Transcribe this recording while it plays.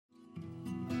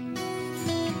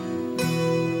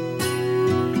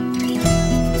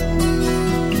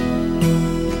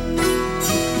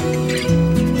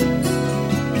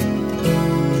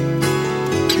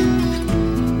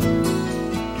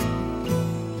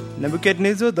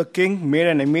Nebuchadnezzar the king made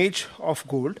an image of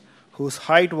gold, whose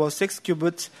height was 6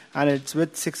 cubits and its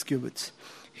width 6 cubits.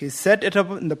 He set it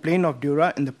up in the plain of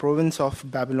Dura in the province of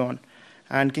Babylon.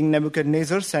 And King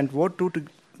Nebuchadnezzar sent word to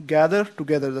gather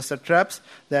together the satraps,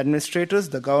 the administrators,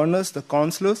 the governors, the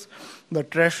counselors, the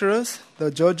treasurers, the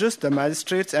judges, the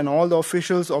magistrates, and all the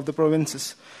officials of the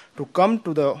provinces to come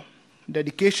to the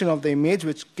dedication of the image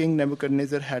which King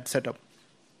Nebuchadnezzar had set up.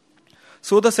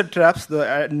 So the satraps, the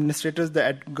administrators,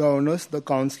 the governors, the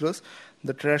counselors,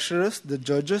 the treasurers, the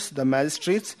judges, the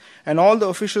magistrates, and all the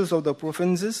officials of the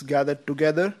provinces gathered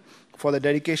together for the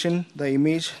dedication of the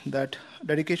image that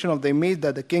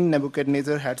the king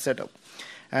Nebuchadnezzar had set up.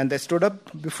 And they stood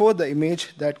up before the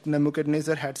image that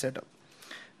Nebuchadnezzar had set up.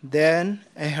 Then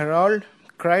a herald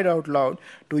cried out loud,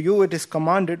 "To you it is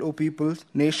commanded, O peoples,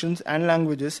 nations, and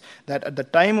languages, that at the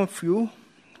time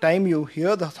you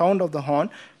hear the sound of the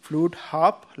horn, flute,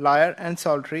 harp, lyre, and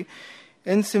psaltery,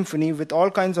 in symphony with all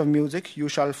kinds of music, you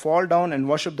shall fall down and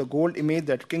worship the gold image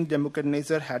that King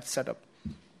Nebuchadnezzar had set up.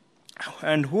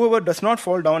 And whoever does not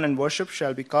fall down and worship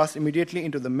shall be cast immediately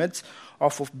into the midst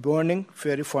of a burning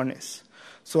fiery furnace."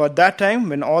 So at that time,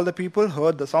 when all the people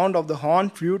heard the sound of the horn,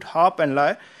 flute, harp, and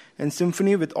lyre, in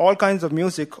symphony with all kinds of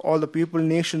music, all the people,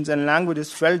 nations, and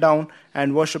languages fell down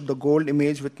and worshipped the gold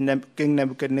image which King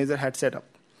Nebuchadnezzar had set up.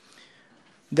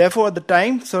 Therefore, at the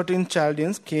time, certain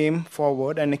Chaldeans came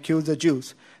forward and accused the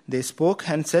Jews. They spoke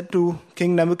and said to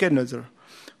King Nebuchadnezzar,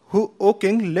 "O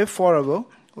king, live forever.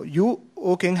 You,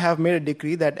 O king, have made a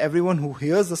decree that everyone who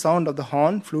hears the sound of the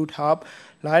horn, flute, harp,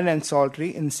 lyre, and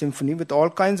psaltery in symphony with all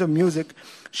kinds of music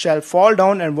shall fall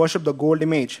down and worship the gold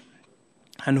image.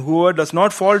 And whoever does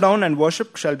not fall down and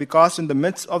worship shall be cast in the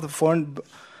midst of the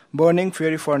burning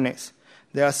fiery furnace.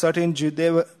 There are certain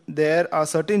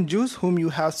Jews whom you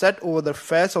have set over the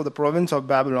affairs of the province of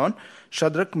Babylon,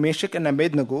 Shadrach, Meshach, and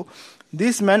Abednego.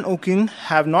 These men, O king,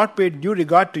 have not paid due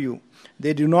regard to you.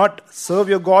 They do not serve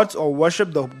your gods or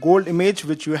worship the gold image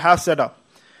which you have set up."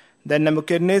 Then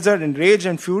Nebuchadnezzar, in rage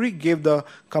and fury, gave the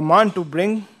command to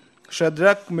bring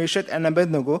Shadrach, Meshach, and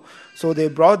Abednego. So they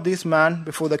brought these men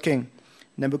before the king.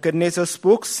 Nebuchadnezzar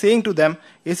spoke, saying to them,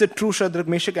 "Is it true, Shadrach,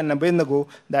 Meshach, and Abednego,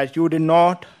 that you do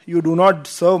not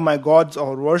serve my gods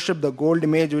or worship the gold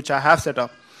image which I have set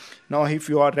up? Now if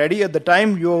you are ready at the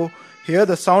time you hear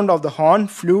the sound of the horn,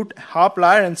 flute, harp,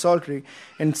 lyre, and psaltery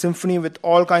in symphony with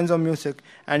all kinds of music,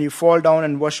 and you fall down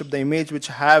and worship the image which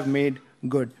I have made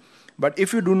good. But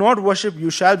if you do not worship,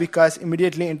 you shall be cast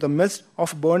immediately into the midst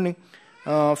of burning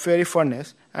fiery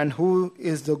furnace. And who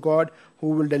is the God who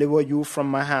will deliver you from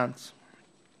my hands?"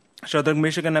 Shadrach,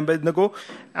 Meshach, and Abednego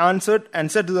answered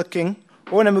and said to the king,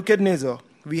 "O Nebuchadnezzar,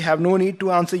 we have no need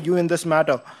to answer you in this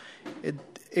matter.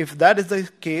 If that is the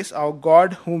case, our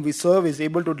God whom we serve is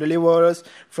able to deliver us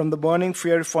from the burning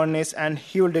fiery furnace, and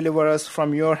he will deliver us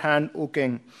from your hand, O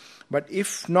king. But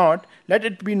if not, let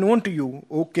it be known to you,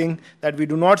 O king, that we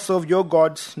do not serve your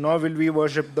gods, nor will we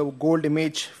worship the gold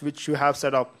image which you have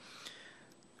set up."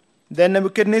 Then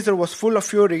Nebuchadnezzar was full of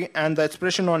fury, and the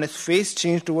expression on his face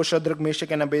changed towards Shadrach,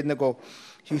 Meshach, and Abednego.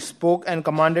 He spoke and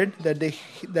commanded that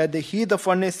they heat the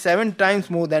furnace 7 times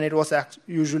more than it was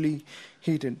usually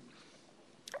heated.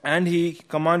 And he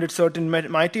commanded certain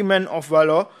mighty men of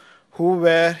valor who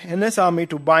were in his army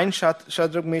to bind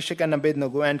Shadrach, Meshach, and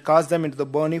Abednego and cast them into the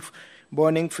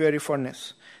burning fiery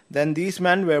furnace. Then these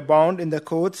men were bound in their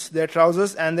coats, their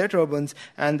trousers, and their turbans,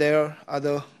 and their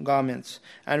other garments,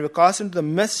 and were cast into the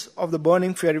midst of the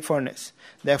burning fiery furnace.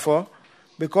 Therefore,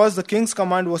 because the king's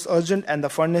command was urgent and the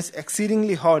furnace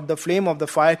exceedingly hot, the flame of the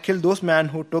fire killed those men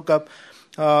who took up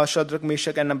Shadrach,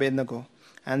 Meshach, and Abednego.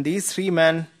 And these 3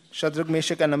 men, Shadrach,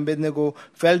 Meshach, and Abednego,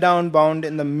 fell down bound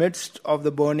in the midst of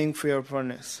the burning fiery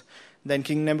furnace. Then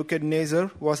King Nebuchadnezzar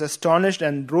was astonished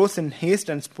and rose in haste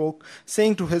and spoke,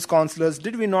 saying to his counselors,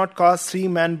 "Did we not cast 3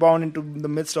 men bound into the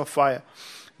midst of fire?"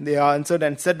 They answered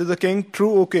and said to the king,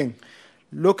 "True, O king."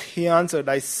 "Look," he answered,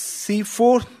 "I see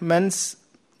 4 men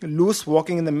loose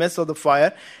walking in the midst of the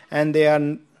fire, and they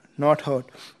are not hurt.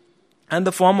 And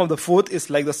the form of the 4th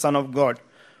is like the Son of God."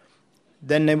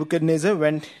 Then Nebuchadnezzar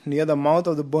went near the mouth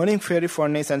of the burning fiery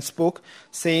furnace and spoke,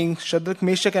 saying, "Shadrach,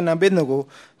 Meshach, and Abednego,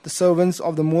 the servants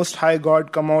of the Most High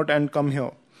God, come out and come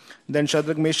here." Then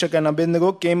Shadrach, Meshach, and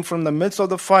Abednego came from the midst of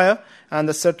the fire, and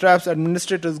the satraps,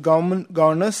 administrators,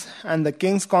 governors, and the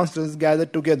king's counselors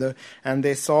gathered together, and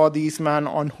they saw these men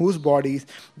on whose bodies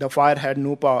the fire had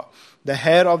no power. The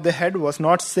hair of the head was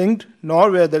not singed,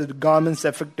 nor were the garments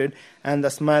affected, and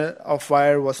the smell of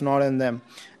fire was not in them.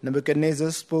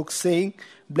 Nebuchadnezzar spoke, saying,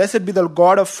 Blessed be the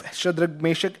God of Shadrach,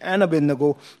 Meshach, and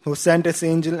Abednego, who sent his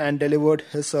angel and delivered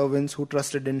his servants who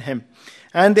trusted in him.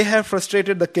 And they have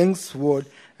frustrated the king's word,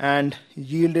 and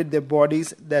yielded their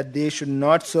bodies that they should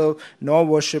not serve nor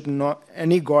worship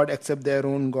any god except their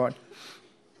own God.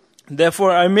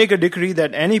 Therefore I make a decree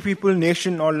that any people,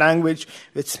 nation, or language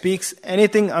which speaks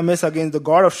anything amiss against the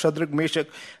God of Shadrach, Meshach,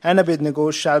 and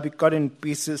Abednego shall be cut in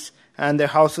pieces, and their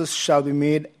houses shall be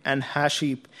made an ash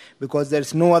heap, because there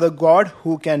is no other God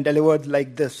who can deliver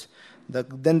like this.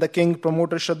 Then the king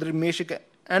promoted Shadrach, Meshach,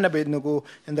 and Abednego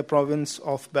in the province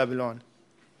of Babylon.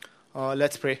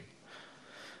 Let's pray.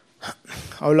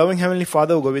 Our loving Heavenly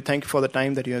Father, O God, we thank you for the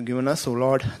time that you have given us. O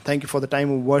Lord, thank you for the time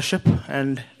of worship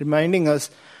and reminding us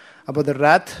about the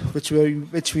wrath which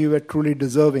we were truly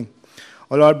deserving.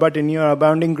 O Lord, but in your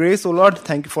abounding grace, O Lord,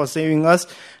 thank you for saving us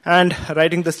and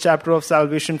writing this chapter of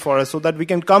salvation for us so that we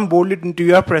can come boldly into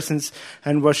your presence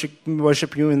and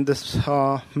worship you in this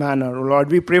manner. O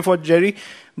Lord, we pray for Jerry,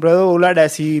 brother, O Lord,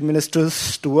 as he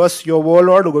ministers to us your word,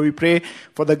 Lord. O God, we pray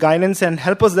for the guidance and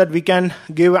help us that we can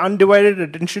give undivided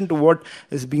attention to what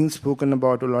is being spoken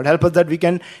about, O Lord. Help us that we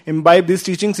can imbibe these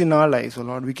teachings in our lives, O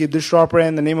Lord. We keep this short prayer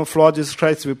in the name of Lord Jesus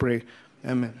Christ, we pray.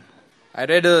 Amen. I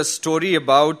read a story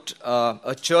about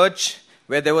a church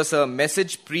where there was a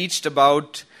message preached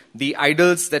about the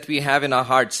idols that we have in our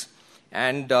hearts.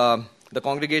 And the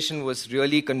congregation was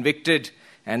really convicted,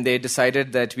 and they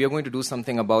decided that we are going to do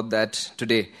something about that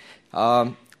today.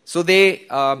 So they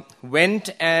went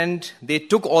and they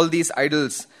took all these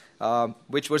idols,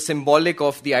 which were symbolic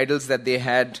of the idols that they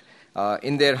had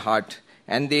in their heart.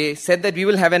 And they said that we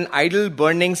will have an idol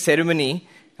burning ceremony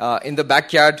in the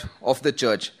backyard of the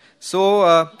church.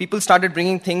 So people started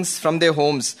bringing things from their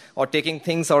homes or taking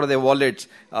things out of their wallets.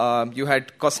 You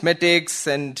had cosmetics,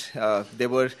 and there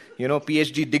were,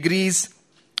 PhD degrees,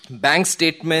 bank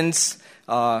statements,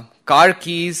 car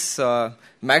keys,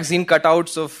 magazine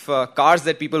cutouts of cars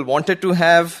that people wanted to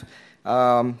have,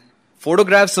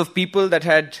 photographs of people that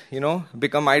had,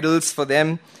 become idols for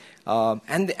them.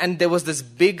 And there was this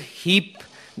big heap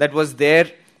that was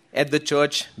there at the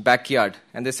church backyard.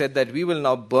 And they said that we will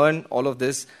now burn all of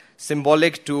this,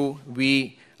 symbolic to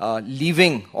we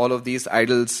leaving all of these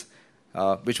idols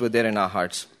which were there in our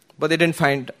hearts. But they didn't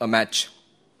find a match.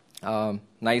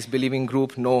 Nice believing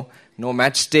group, no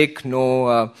matchstick,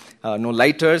 no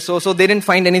lighter. So they didn't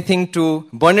find anything to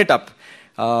burn it up.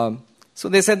 So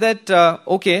they said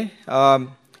that,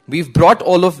 we've brought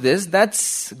all of this.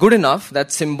 That's good enough.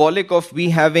 That's symbolic of we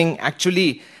having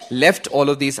actually left all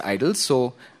of these idols.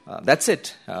 So that's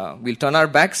it. We'll turn our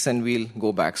backs and we'll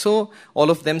go back. So all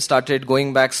of them started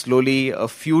going back slowly. A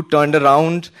few turned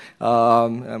around,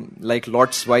 like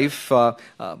Lot's wife.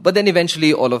 But then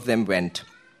eventually all of them went.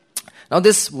 Now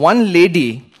this one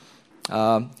lady,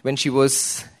 when she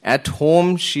was at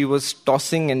home, she was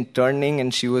tossing and turning,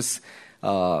 and she was,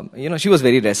 she was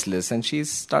very restless. And she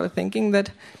started thinking that,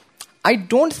 I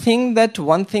don't think that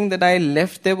one thing that I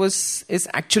left there is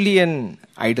actually an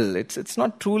idol. It's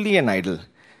not truly an idol.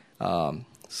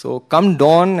 So come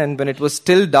dawn, and when it was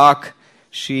still dark,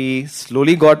 she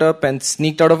slowly got up and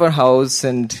sneaked out of her house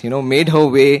and, made her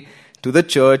way to the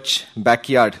church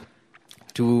backyard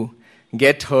to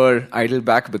get her idol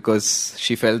back, because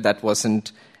she felt that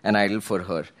wasn't an idol for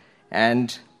her.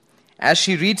 And as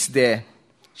she reached there,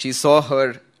 she saw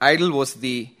her idol was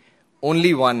the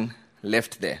only one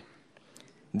left there.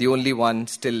 The only one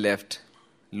still left,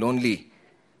 lonely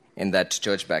in that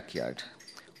church backyard.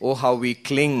 Oh, how we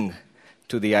cling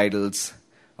to the idols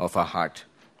of our heart.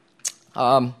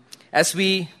 As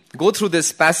we go through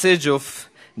this passage of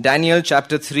Daniel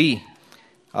chapter 3,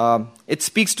 it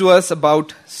speaks to us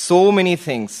about so many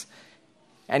things.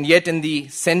 And yet in the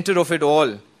center of it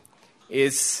all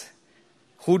is,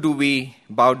 who do we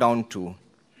bow down to?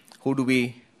 Who do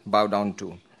we bow down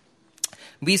to?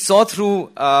 We saw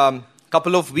through a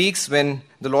couple of weeks when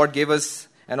the Lord gave us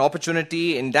an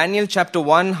opportunity in Daniel chapter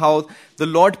 1, how the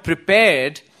Lord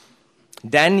prepared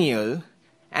Daniel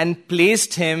and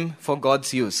placed him for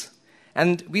God's use.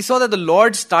 And we saw that the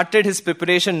Lord started his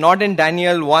preparation not in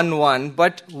Daniel 1:1,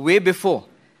 but way before,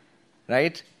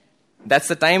 right? That's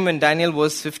the time when Daniel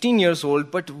was 15 years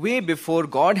old, but way before,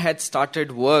 God had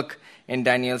started work in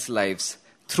Daniel's lives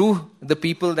through the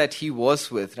people that he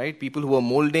was with, right? People who were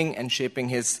molding and shaping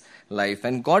his life.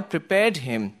 And God prepared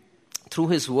him through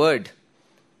his word.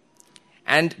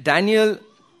 And Daniel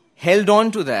held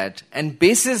on to that, and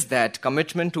basis that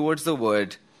commitment towards the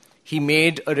word, he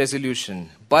made a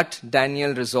resolution. But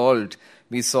Daniel resolved,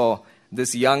 we saw,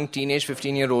 this young teenage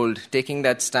 15-year-old taking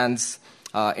that stance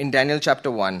in Daniel chapter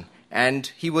 1.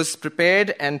 And he was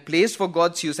prepared and placed for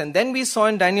God's use. And then we saw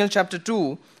in Daniel chapter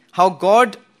 2 how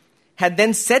God had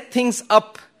then set things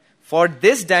up for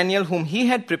this Daniel whom he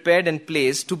had prepared and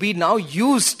placed to be now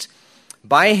used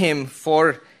by him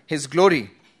for his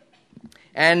glory.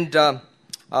 And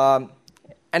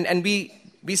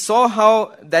we saw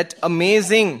how that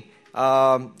amazing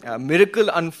miracle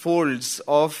unfolds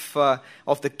of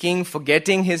the king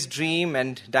forgetting his dream,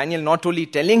 and Daniel not only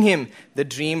telling him the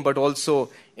dream but also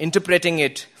interpreting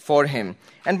it for him.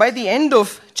 And by the end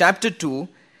of chapter 2,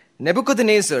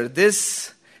 Nebuchadnezzar,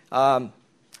 this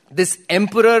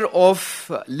emperor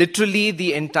of literally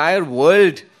the entire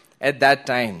world at that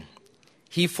time,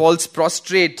 he falls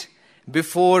prostrate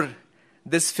before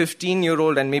this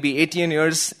 15-year-old, and maybe 18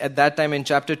 years at that time in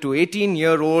chapter 2,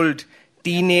 18-year-old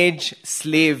teenage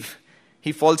slave.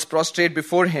 He falls prostrate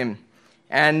before him,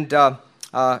 and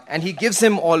he gives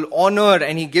him all honor,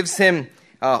 and he gives him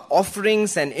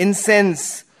offerings and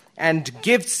incense and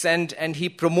gifts, and he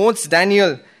promotes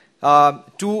Daniel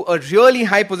to a really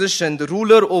high position, the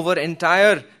ruler over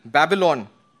entire Babylon,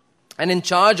 and in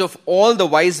charge of all the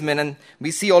wise men. And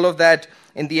we see all of that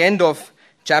in the end of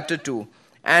chapter 2.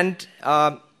 And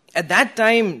at that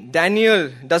time,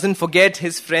 Daniel doesn't forget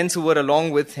his friends who were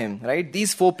along with him, right?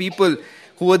 These 4 people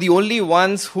who were the only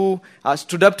ones who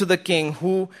stood up to the king,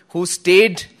 who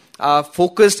stayed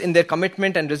focused in their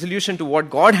commitment and resolution to what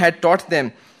God had taught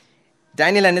them.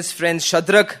 Daniel and his friends,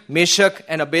 Shadrach, Meshach,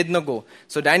 and Abednego.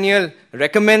 So Daniel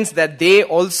recommends that they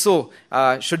also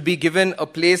should be given a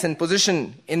place and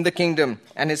position in the kingdom,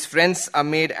 and his friends are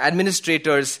made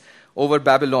administrators over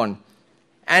Babylon.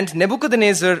 And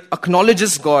Nebuchadnezzar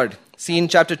acknowledges God. See in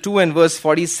chapter 2 and verse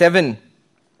 47,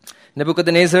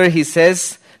 Nebuchadnezzar, he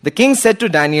says, "The king said to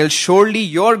Daniel, 'Surely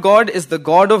your God is the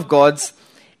God of gods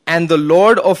and the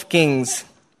Lord of kings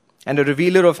and a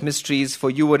revealer of mysteries, for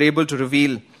you were able to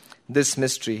reveal this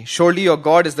mystery.'" Surely your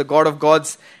God is the God of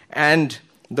gods and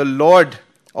the Lord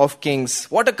of kings.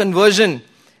 What a conversion.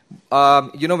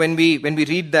 When we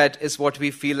read that, is what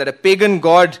we feel, that a pagan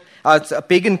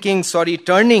king,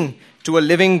 turning to a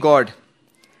living God.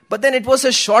 But then it was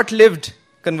a short-lived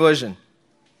conversion.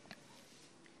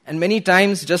 And many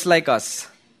times just like us,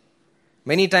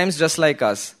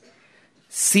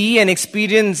 see and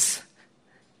experience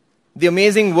the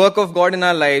amazing work of God in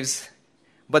our lives,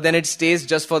 but then it stays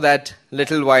just for that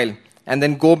little while, and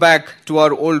then go back to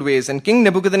our old ways. And King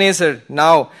Nebuchadnezzar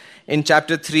now in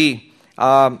chapter 3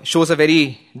 shows a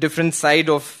very different side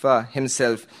of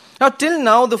himself. Now till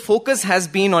now the focus has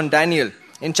been on Daniel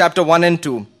in chapter 1 and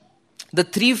 2. The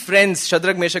 3 friends,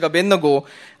 Shadrach, Meshach, Abednego,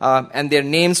 and their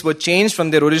names were changed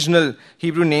from their original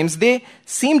Hebrew names. They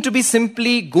seem to be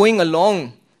simply going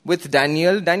along with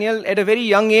Daniel. Daniel at a very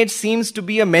young age seems to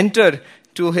be a mentor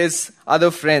to his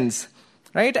other friends.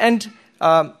 Right? And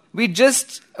when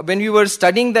we were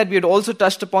studying that, we had also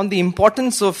touched upon the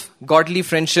importance of godly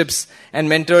friendships and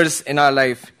mentors in our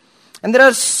life. And there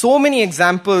are so many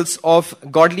examples of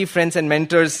godly friends and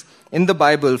mentors in the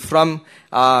Bible, from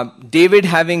David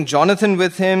having Jonathan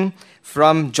with him,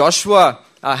 from Joshua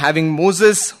having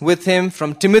Moses with him,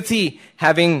 from Timothy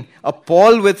having a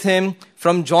Paul with him,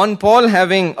 from John Paul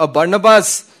having a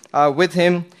Barnabas with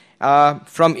him,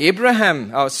 from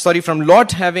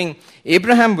Lot having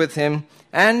Abraham with him,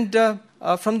 and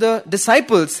from the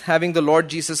disciples having the Lord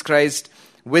Jesus Christ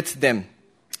with them.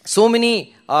 So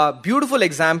many beautiful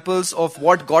examples of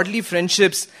what godly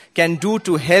friendships can do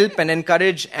to help and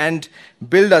encourage and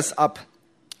build us up.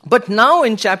 But now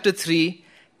in chapter 3,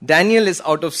 Daniel is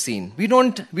out of scene. We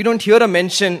don't hear a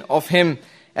mention of him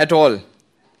at all.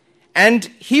 And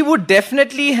he would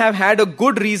definitely have had a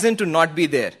good reason to not be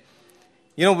there.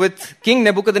 With King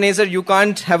Nebuchadnezzar, you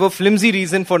can't have a flimsy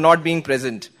reason for not being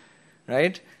present,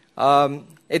 right?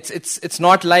 It's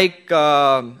not like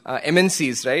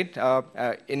MNCs, right?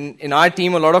 In our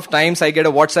team, a lot of times I get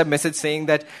a WhatsApp message saying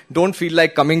that don't feel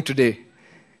like coming today,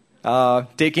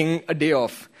 taking a day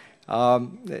off.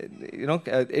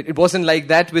 It wasn't like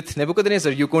that with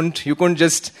Nebuchadnezzar. You couldn't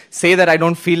just say that I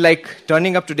don't feel like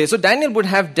turning up today. So Daniel would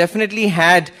have definitely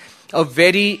had a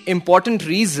very important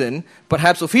reason,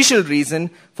 perhaps official reason,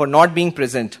 for not being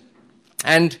present.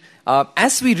 And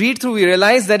as we read through, we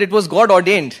realize that it was God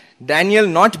ordained. Daniel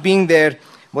not being there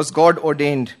was God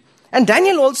ordained. And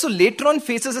Daniel also later on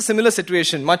faces a similar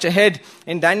situation. Much ahead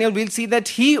in Daniel, we'll see that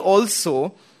he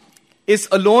also is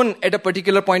alone at a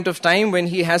particular point of time when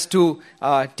he has to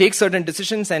take certain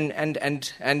decisions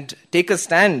and take a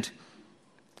stand.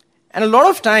 And a lot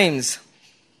of times,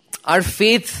 our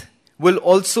faith will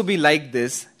also be like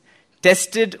this,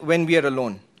 tested when we are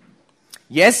alone.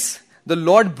 Yes, the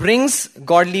Lord brings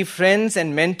godly friends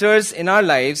and mentors in our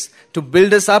lives to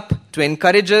build us up, to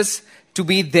encourage us, to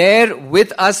be there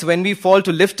with us when we fall,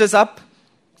 to lift us up.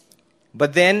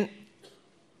 But then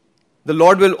the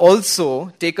Lord will also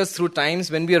take us through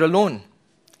times when we are alone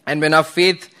and when our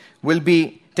faith will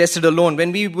be tested alone,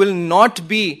 when we will not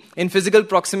be in physical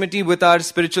proximity with our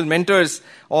spiritual mentors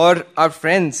or our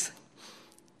friends.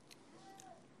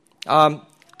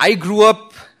 I grew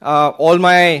up all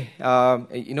my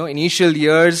initial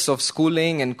years of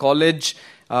schooling and college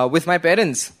with my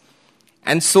parents.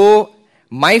 And so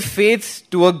my faith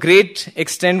to a great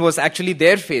extent was actually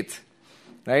their faith,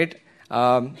 right?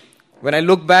 When I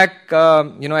look back,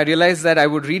 I realized that I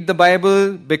would read the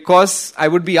Bible because I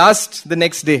would be asked the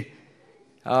next day.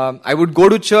 I would go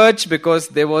to church because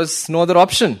there was no other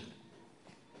option.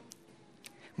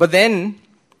 But then,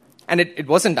 and it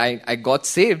wasn't, I got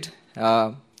saved.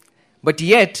 But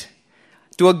yet,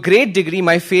 to a great degree,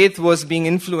 my faith was being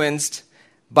influenced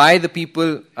by the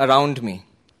people around me.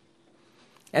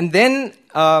 And then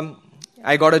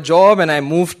I got a job and I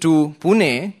moved to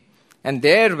Pune. And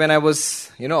there, when I was,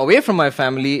 away from my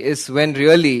family, is when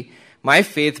really my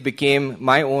faith became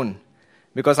my own.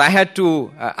 Because I had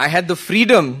the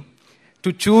freedom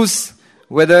to choose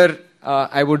whether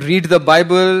I would read the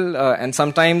Bible, and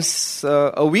sometimes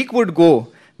a week would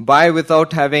go by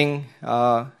without having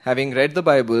read the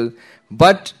Bible.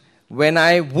 But when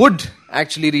I would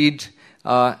actually read,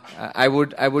 I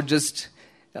would just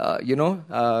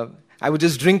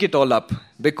drink it all up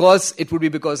because it would be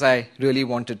because I really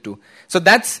wanted to. So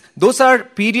those are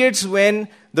periods when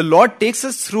the Lord takes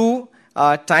us through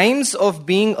times of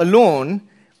being alone,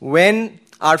 when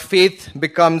our faith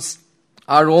becomes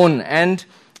our own, and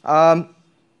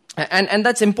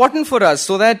that's important for us,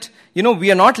 so that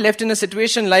we are not left in a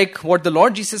situation like what the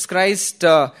Lord Jesus Christ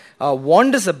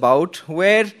warned us about,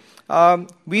 where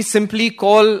we simply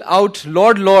call out,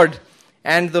 "Lord, Lord,"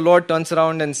 and the Lord turns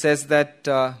around and says that,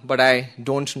 "But I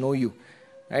don't know you."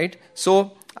 Right?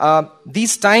 So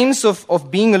these times of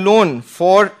being alone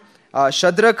for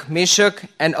Shadrach, Meshach,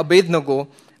 and Abednego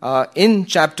in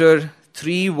chapter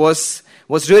 3 was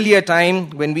really a time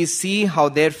when we see how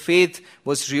their faith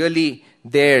was really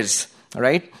theirs.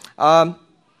 Right?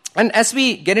 And as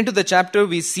we get into the chapter,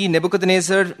 we see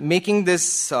Nebuchadnezzar making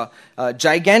this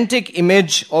gigantic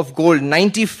image of gold,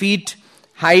 90 feet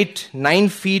height, 9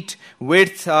 feet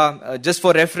width. Just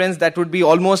for reference, that would be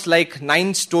almost like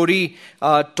 9-story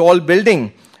tall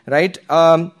building, right?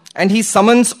 And he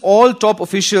summons all top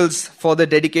officials for the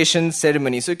dedication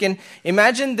ceremony. So you can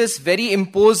imagine this very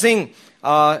imposing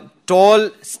tall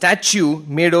statue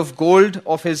made of gold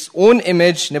of his own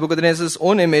image, Nebuchadnezzar's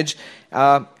own image,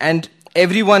 and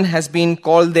everyone has been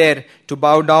called there to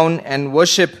bow down and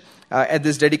worship at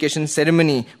this dedication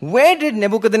ceremony. Where did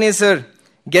Nebuchadnezzar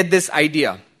get this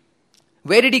idea?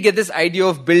 Where did he get this idea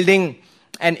of building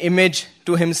an image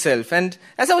to himself? And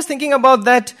as I was thinking about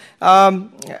that,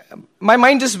 my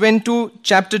mind just went to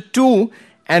chapter 2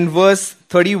 and verse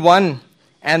 31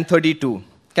 and 32.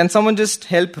 Can someone just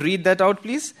help read that out,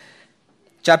 please?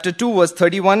 Chapter 2, verse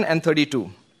 31 and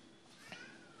 32.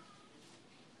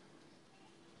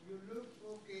 You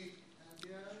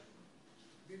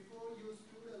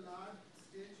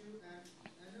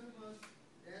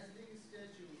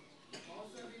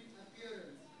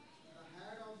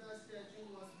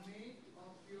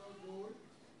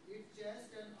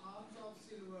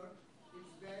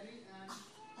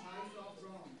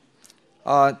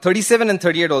 37 and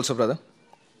 38 also, brother.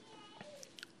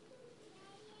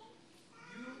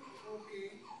 You, O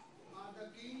King, are the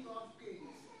King of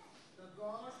kings. The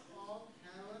God of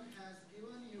heaven has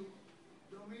given you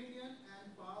dominion and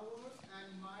power and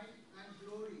might and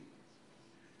glory.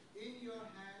 In your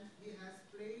hand he has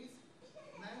placed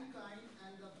mankind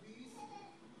and the beasts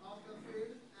of the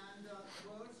field and the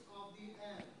birds of the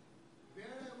air.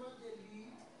 Wherever they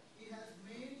live, he has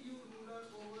made you ruler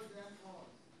over them all.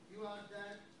 You are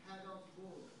that head of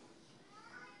gold.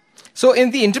 So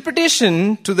in the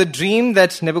interpretation to the dream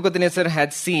that Nebuchadnezzar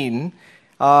had seen,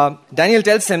 Daniel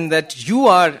tells him that you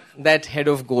are that head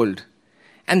of gold.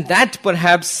 And that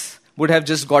perhaps would have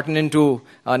just gotten into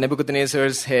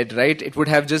Nebuchadnezzar's head, right? It would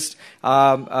have just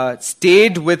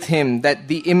stayed with him, that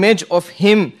the image of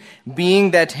him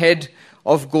being that head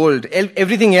of gold,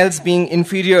 everything else being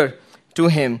inferior to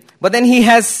him. But then he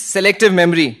has selective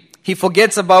memory. He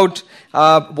forgets about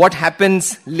what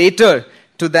happens later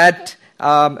to that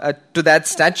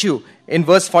statue. In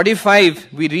verse 45,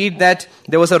 we read that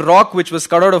there was a rock which was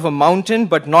cut out of a mountain,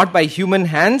 but not by human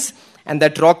hands. And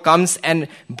that rock comes and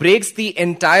breaks the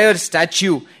entire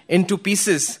statue into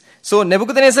pieces. So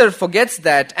Nebuchadnezzar forgets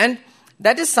that. And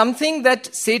that is something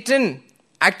that Satan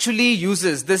actually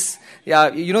uses. This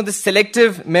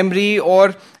selective memory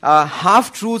or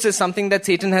half-truths is something that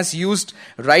Satan has used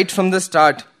right from the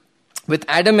start. With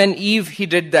Adam and Eve, he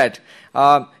did that,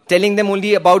 telling them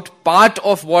only about part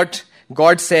of what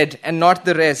God said and not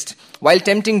the rest. While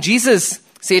tempting Jesus,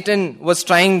 Satan was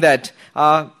trying that,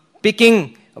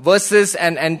 picking verses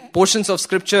and portions of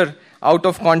scripture out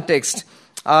of context.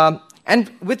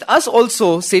 And with us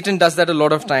also, Satan does that a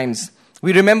lot of times.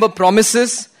 We remember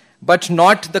promises, but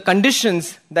not the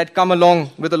conditions that come along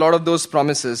with a lot of those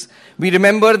promises. We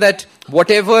remember that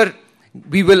whatever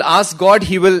we will ask God,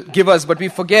 He will give us, but we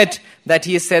forget that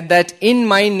He has said that in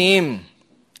my name,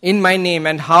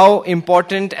 and how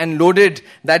important and loaded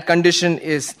that condition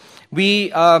is.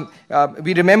 We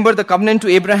remember the covenant to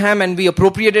Abraham and we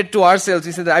appropriate it to ourselves.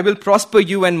 He said that I will prosper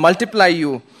you and multiply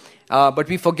you. But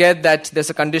we forget that there's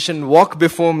a condition, walk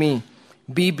before me,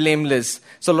 be blameless.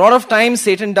 So a lot of times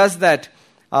Satan does that.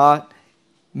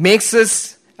 Makes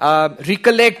us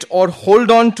recollect or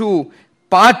hold on to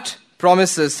part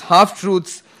promises,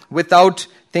 half-truths, without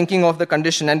thinking of the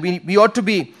condition. And we ought to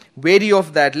be wary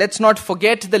of that. Let's not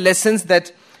forget the lessons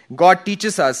that God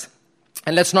teaches us.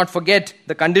 And let's not forget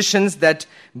the conditions that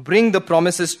bring the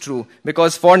promises true.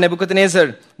 Because for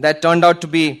Nebuchadnezzar, that turned out to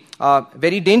be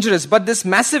very dangerous. But this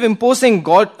massive imposing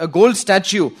gold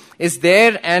statue is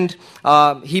there, and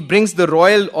he brings the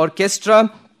royal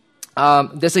orchestra.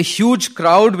 There's a huge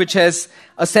crowd which has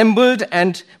assembled,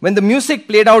 and when the music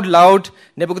played out loud,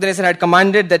 Nebuchadnezzar had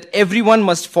commanded that everyone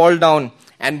must fall down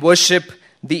and worship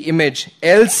the image.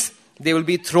 Else, they will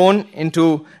be thrown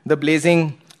into the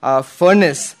blazing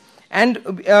furnace. And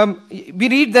we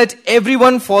read that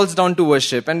everyone falls down to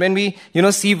worship. And when we,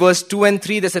 see verse 2 and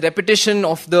 3, there's a repetition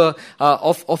of the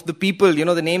people.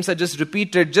 The names are just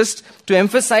repeated, just to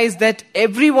emphasize that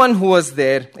everyone who was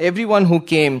there, everyone who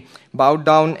came, bowed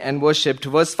down and worshipped.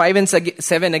 Verse 5 and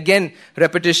 7, again,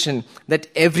 repetition, that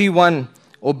everyone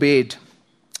obeyed.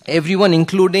 Everyone,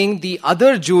 including the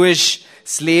other Jewish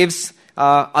slaves,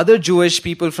 other Jewish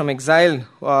people from exile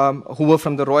who were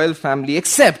from the royal family,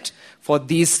 except for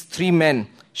these three men,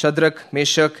 Shadrach,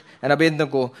 Meshach, and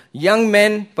Abednego. Young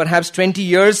men, perhaps 20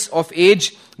 years of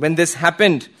age when this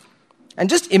happened. And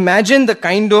just imagine the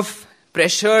kind of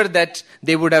pressure that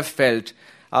they would have felt.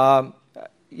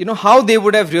 How they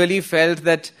would have really felt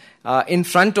that in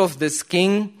front of this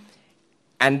king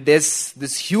and this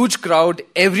huge crowd,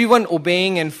 everyone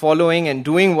obeying and following and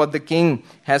doing what the king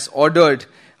has ordered.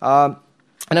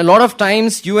 And a lot of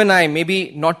times, you and I,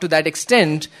 maybe not to that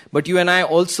extent, but you and I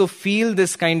also feel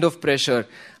this kind of pressure.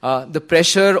 The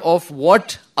pressure of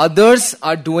what others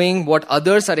are doing, what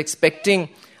others are expecting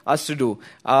us to do.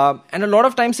 And a lot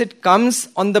of times it comes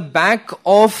on the back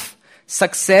of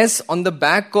success, on the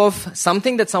back of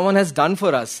something that someone has done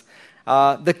for us.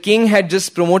 The king had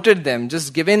just promoted them,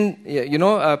 just given,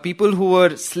 people who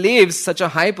were slaves such a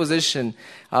high position.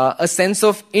 A sense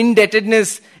of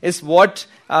indebtedness is what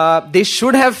they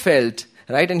should have felt,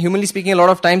 right? And humanly speaking, a lot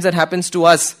of times that happens to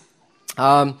us.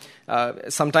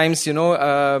 Sometimes, in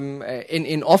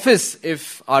office,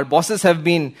 if our bosses have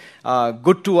been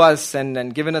good to us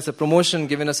and given us a promotion,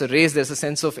 given us a raise, there's a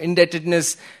sense of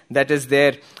indebtedness that is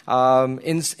there.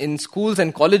 In schools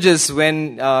and colleges,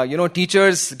 when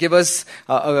teachers give us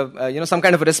some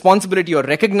kind of a responsibility or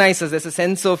recognize us, there's a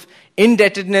sense of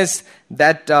indebtedness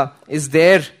that is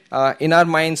there in our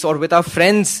minds, or with our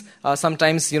friends.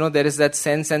 Sometimes, there is that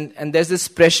sense, and there's this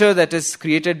pressure that is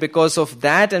created because of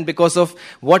that and because of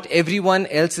what everyone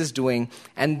else is doing.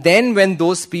 And then when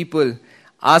those people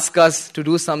ask us to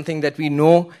do something that we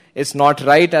know is not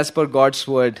right as per God's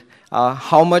word,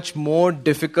 how much more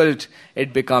difficult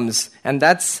it becomes. And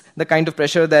that's the kind of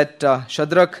pressure that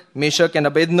Shadrach, Meshach, and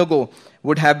Abednego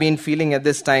would have been feeling at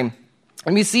this time.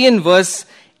 And we see in verse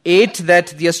 8 that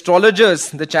the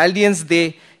astrologers, the Chaldeans,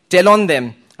 they tell on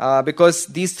them because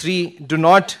these three do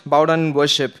not bow down and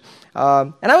worship.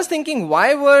 And I was thinking,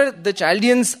 why were the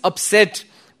Chaldeans upset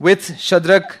with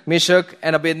Shadrach, Meshach,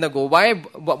 and Abednego? Why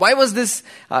was this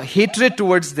hatred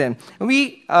towards them?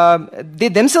 They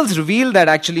themselves reveal that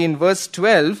actually in verse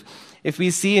 12. If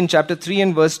we see in chapter 3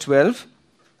 and verse 12,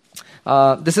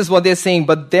 this is what they're saying.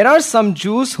 But there are some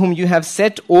Jews whom you have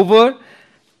set over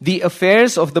the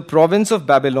affairs of the province of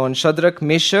Babylon, Shadrach,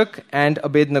 Meshach, and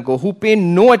Abednego, who pay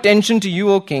no attention to you,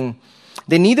 O king.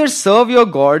 They neither serve your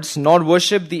gods nor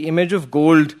worship the image of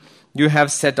gold you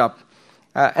have set up.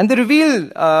 And they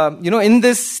reveal, in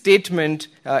this statement,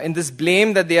 in this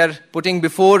blame that they are putting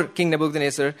before King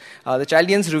Nebuchadnezzar, the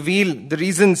Chaldeans reveal the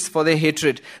reasons for their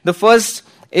hatred. The first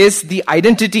is the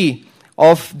identity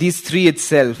of these three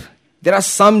itself. There are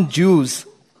some Jews.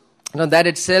 that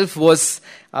itself was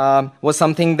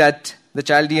something that the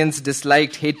Chaldeans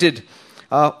disliked, hated.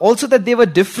 Also that they were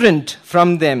different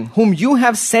from them, whom you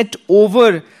have set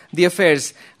over the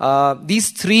affairs.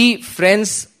 These three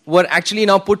friends were actually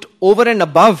now put over and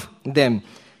above them.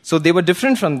 So they were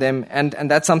different from them, and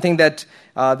that's something that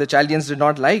the Chaldeans did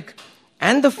not like.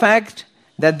 And the fact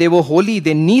that they were holy,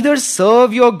 they neither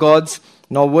serve your gods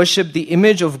nor worship the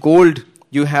image of gold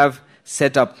you have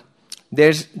set up.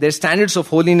 Their standards of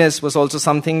holiness was also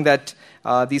something that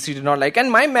these three did not like.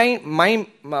 And my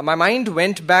mind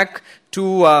went back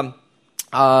to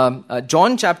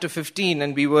John chapter 15,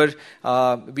 and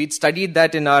we'd studied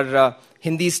that in our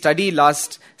Hindi study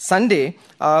last Sunday,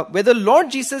 where the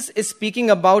Lord Jesus is speaking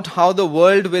about how the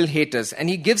world will hate us, and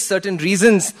he gives certain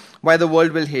reasons why the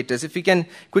world will hate us. If we can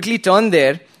quickly turn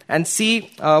there and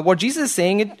see what Jesus is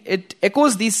saying, it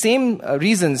echoes these same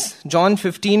reasons. John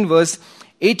 15 verse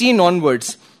 18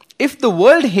 onwards. If the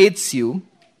world hates you,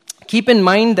 keep in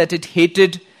mind that it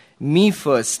hated me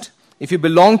first. If you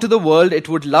belong to the world, it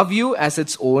would love you as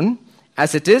its own.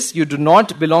 As it is, you do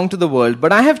not belong to the world,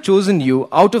 but I have chosen you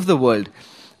out of the world.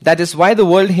 That is why the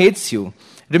world hates you.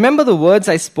 Remember the words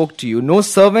I spoke to you. No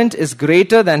servant is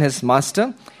greater than his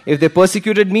master. If they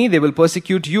persecuted me, they will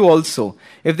persecute you also.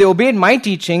 If they obeyed my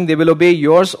teaching, they will obey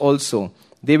yours also.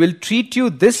 They will treat you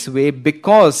this way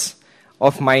because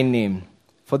of my name,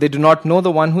 for they do not know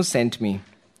the one who sent me.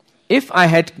 If I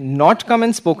had not come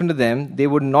and spoken to them, they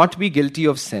would not be guilty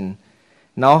of sin.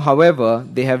 Now, however,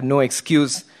 they have no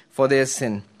excuse for their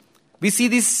sin. We see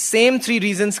these same three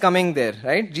reasons coming there,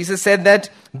 right? Jesus said that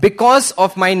because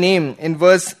of my name in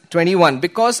verse 21,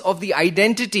 because of the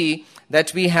identity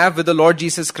that we have with the Lord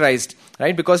Jesus Christ,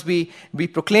 right? Because we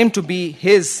proclaim to be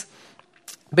his,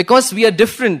 because we are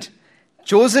different,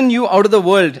 chosen you out of the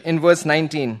world in verse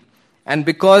 19. And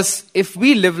because if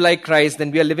we live like Christ,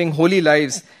 then we are living holy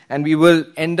lives, and we will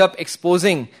end up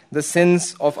exposing the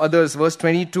sins of others. Verse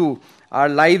 22, our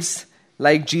lives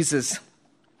like Jesus.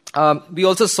 We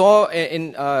also saw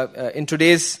in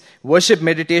today's worship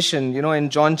meditation, in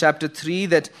John chapter 3,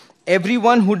 that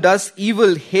everyone who does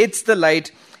evil hates the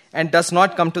light and does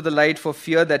not come to the light for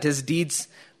fear that his deeds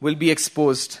will be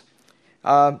exposed.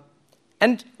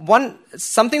 And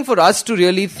something for us to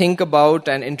really think about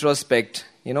and introspect.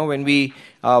 When we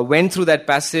went through that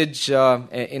passage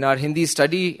in our Hindi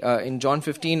study in John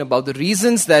 15 about the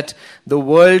reasons that the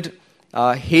world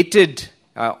hated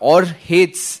or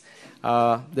hates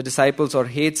the disciples or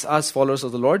hates us, followers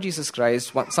of the Lord Jesus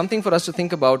Christ, something for us to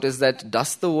think about is that,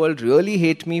 does the world really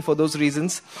hate me for those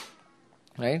reasons?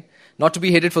 Right? Not to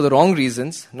be hated for the wrong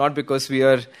reasons, not because we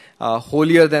are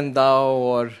holier than thou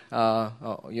or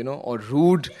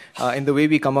rude in the way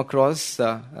we come across.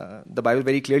 The Bible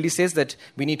very clearly says that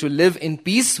we need to live in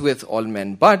peace with all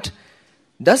men. But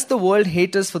does the world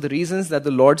hate us for the reasons that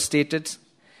the Lord stated?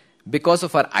 Because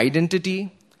of our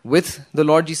identity with the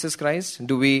Lord Jesus Christ?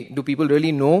 Do people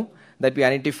really know that we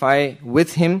identify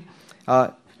with him?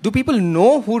 Do people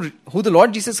know who the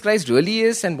Lord Jesus Christ really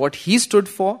is and what he stood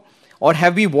for? Or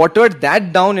have we watered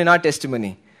that down in our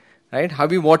testimony? Right? Have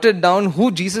we watered down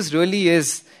who Jesus really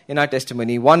is in our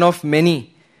testimony? One of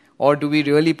many. Or do we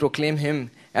really proclaim him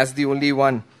as the only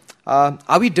one?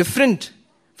 Are we different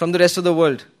from the rest of the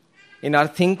world? In our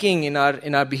thinking, in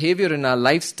our behavior, in our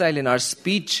lifestyle, in our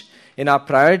speech, in our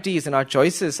priorities, in our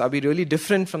choices, are we really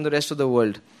different from the rest of the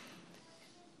world?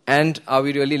 And are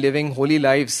we really living holy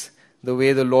lives the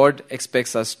way the Lord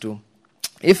expects us to?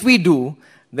 If we do,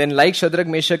 then like Shadrach,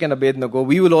 Meshach and Abednego,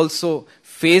 we will also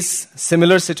face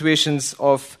similar situations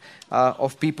of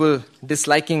people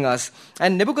disliking us.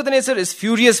 And Nebuchadnezzar is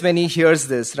furious when he hears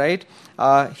this, right?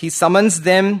 He summons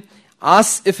them,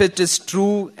 asks if it is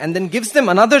true, and then gives them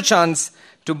another chance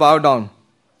to bow down.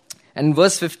 And in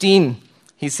verse 15,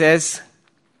 he says,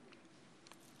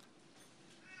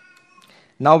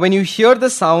 now when you hear the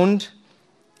sound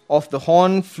of the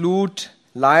horn, flute,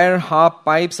 lyre, harp,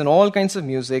 pipes, and all kinds of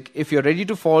music, if you're ready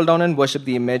to fall down and worship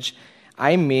the image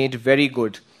I made, very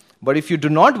good. But if you do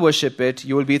not worship it,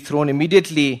 you will be thrown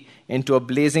immediately into a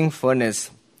blazing furnace.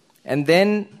 And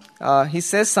then he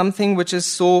says something which is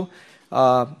so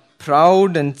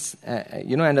proud and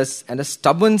a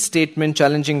stubborn statement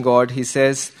challenging God. He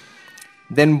says,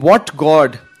 then what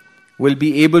God will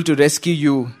be able to rescue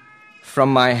you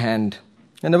from my hand?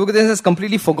 And Nebuchadnezzar has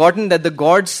completely forgotten that the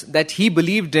gods that he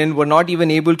believed in were not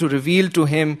even able to reveal to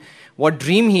him what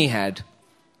dream he had.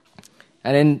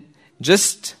 And in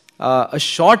just a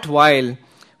short while,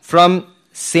 from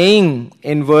saying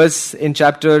in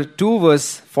chapter 2,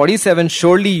 verse 47,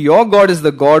 surely your God is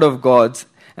the God of gods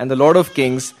and the Lord of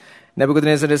kings,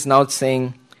 Nebuchadnezzar is now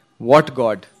saying, what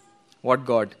God? What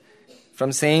God?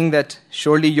 from saying that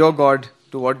surely you're God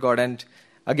to what God. And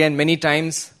again, many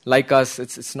times like us,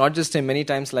 it's not just him, many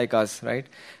times like us, right?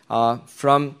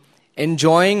 From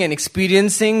enjoying and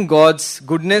experiencing God's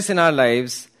goodness in our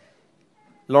lives,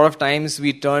 a lot of times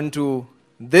we turn to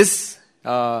this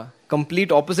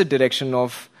complete opposite direction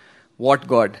of what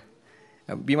God.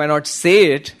 We might not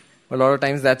say it, but a lot of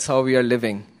times that's how we are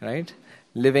living, right?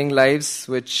 Living lives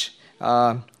which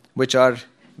are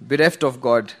bereft of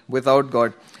God, without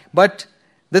God. But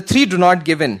the three do not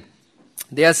give in.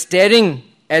 They are staring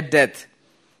at death,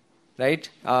 right?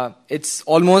 It's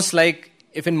almost like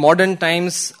if in modern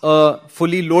times a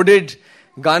fully loaded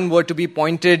gun were to be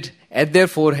pointed at their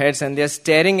foreheads and they are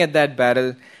staring at that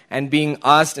barrel and being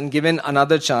asked and given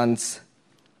another chance.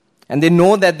 And they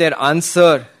know that their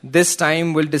answer this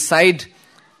time will decide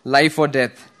life or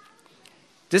death.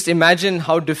 Just imagine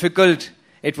how difficult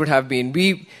it would have been.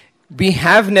 We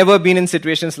have never been in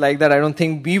situations like that. I don't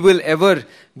think we will ever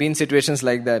be in situations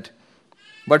like that.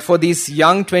 But for these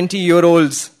young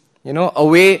 20-year-olds,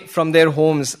 away from their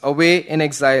homes, away in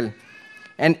exile,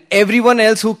 and everyone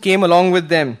else who came along with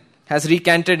them has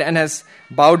recanted and has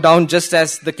bowed down just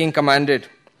as the king commanded.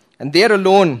 And they are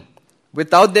alone,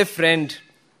 without their friend,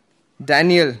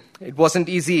 Daniel. It wasn't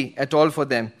easy at all for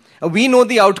them. We know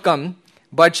the outcome,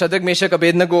 but Shadrach, Meshach,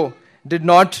 Abednego did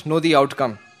not know the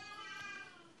outcome.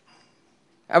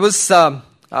 I was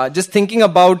just thinking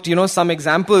about, some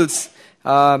examples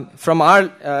from our,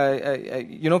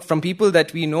 from people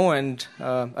that we know. And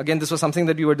again, this was something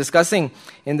that we were discussing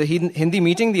in the Hindi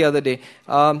meeting the other day.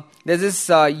 There's this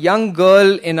young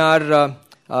girl in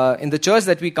the church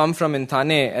that we come from in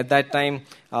Thane. At that time,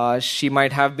 she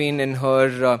might have been in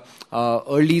her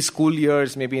early school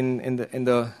years, maybe in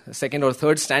the second or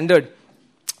third standard.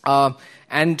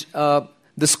 And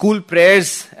the school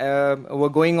prayers were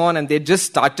going on, and they just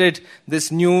started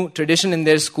this new tradition in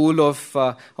their school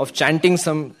of chanting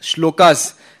some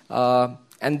shlokas.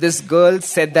 And this girl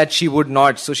said that she would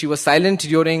not. So she was silent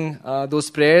during those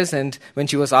prayers. And when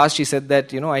she was asked, she said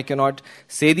that, I cannot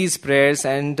say these prayers.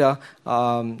 And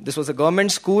this was a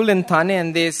government school in Thane,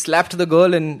 and they slapped the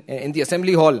girl in the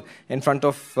assembly hall in front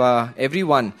of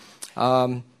everyone.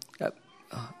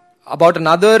 About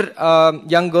another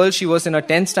young girl, she was in her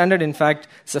 10th standard. In fact,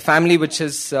 it's a family which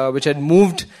had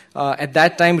moved at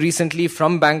that time recently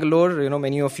from Bangalore.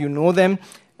 Many of you know them.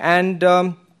 And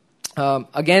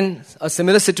again, a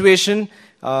similar situation.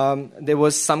 There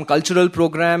was some cultural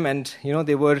program, and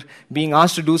they were being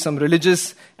asked to do some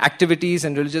religious activities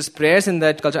and religious prayers in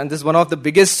that culture. And this is one of the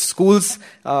biggest schools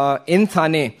in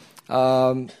Thane.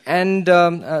 And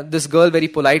this girl very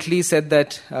politely said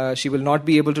that she will not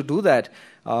be able to do that.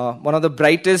 One of the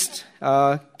brightest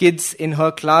kids in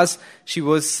her class, she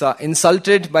was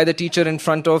insulted by the teacher in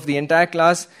front of the entire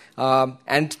class,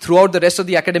 and throughout the rest of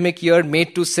the academic year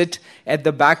made to sit at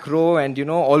the back row, and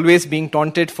always being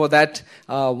taunted for that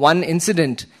one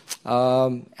incident.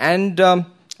 Again,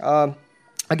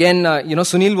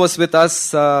 Sunil was with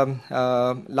us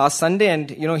last Sunday,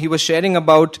 and he was sharing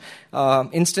about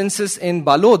instances in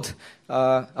Balod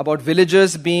about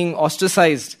villagers being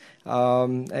ostracized.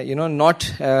 Not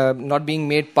being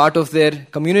made part of their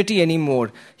community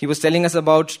anymore. He was telling us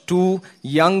about two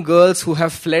young girls who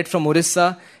have fled from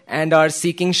Orissa and are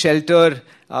seeking shelter,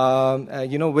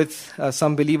 with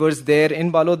some believers there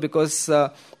in Balod because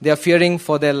they are fearing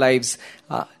for their lives.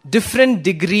 Different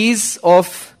degrees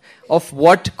of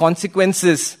what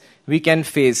consequences we can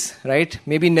face, right?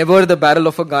 Maybe never the barrel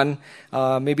of a gun,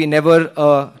 maybe never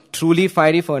a truly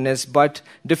fiery furnace, but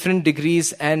different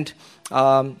degrees. And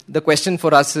the question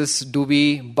for us is, do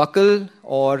we buckle,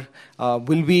 or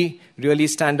will we really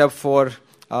stand up for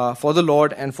the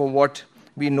Lord and for what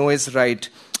we know is right?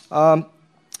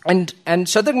 And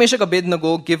Shadrach, Meshach,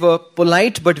 Abednego give a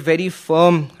polite but very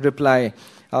firm reply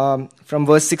from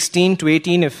verse 16 to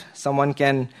 18. If someone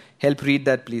can help read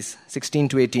that, please. 16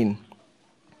 to 18.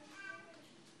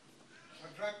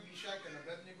 Shadrach, Meshach, and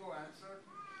Abednego answered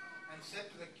and said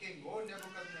to the king, O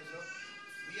Nebuchadnezzar,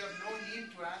 we have no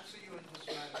need to answer you in this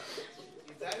matter.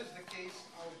 If that is the case,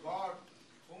 our God,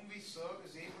 whom we serve,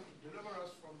 is able to deliver us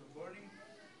from the burning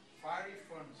fiery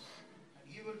furnace, and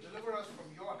he will deliver us from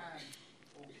your hand,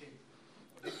 O king.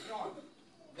 But if not,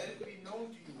 let it be known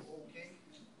to you, O king,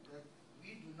 that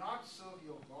we do not serve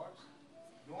your gods,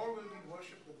 nor will we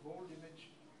worship the gold image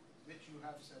which you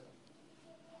have set up.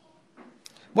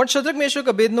 What Shadrach, Meshach,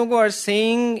 Abednego are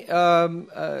saying, is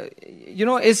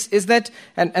that,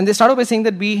 and they start off by saying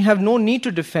that we have no need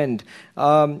to defend.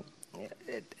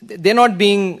 They're not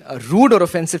being rude or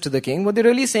offensive to the king. What they're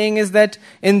really saying is that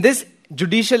in this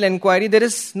judicial inquiry, there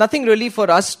is nothing really for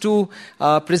us to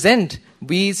present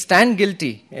we stand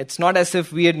guilty. It's not as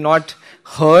if we had not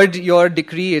heard your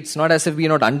decree. It's not as if we had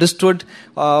not understood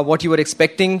what you were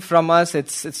expecting from us.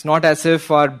 It's not as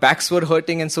if our backs were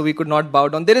hurting and so we could not bow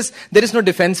down. There is no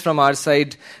defense from our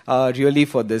side really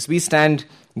for this. We stand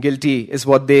guilty is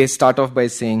what they start off by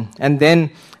saying. And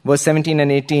then verse 17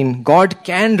 and 18, God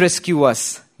can rescue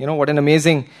us. What an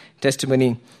amazing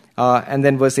testimony. And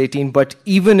then verse 18, but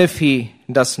even if he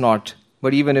does not,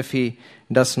 we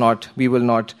will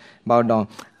not bow down.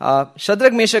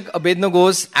 Shadrach, Meshach,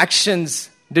 Abednego's actions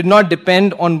did not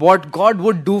depend on what God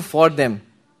would do for them,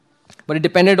 but it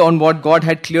depended on what God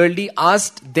had clearly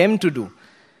asked them to do.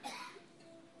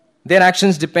 Their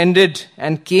actions depended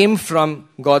and came from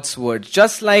God's word,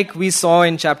 just like we saw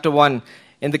in chapter 1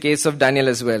 in the case of Daniel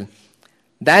as well.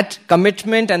 That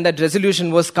commitment and that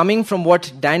resolution was coming from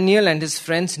what Daniel and his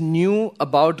friends knew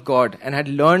about God and had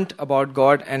learned about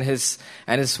God and his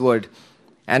word.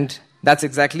 And that's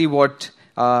exactly what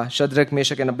Shadrach,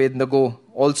 Meshach and Abednego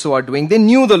also are doing. They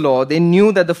knew the law. They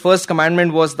knew that the first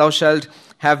commandment was, thou shalt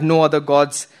have no other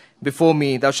gods before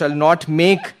me. Thou shalt not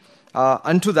make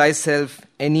unto thyself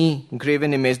any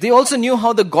graven image. They also knew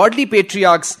how the godly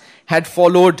patriarchs had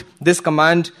followed this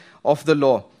command of the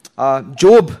law.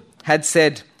 Job had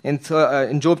said in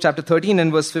Job chapter 13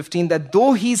 and verse 15 that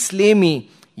though he slay me,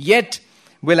 yet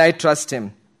will I trust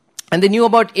him. And they knew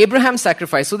about Abraham's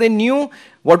sacrifice. So they knew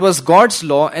what was God's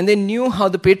law, and they knew how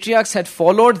the patriarchs had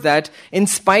followed that in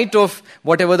spite of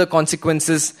whatever the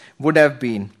consequences would have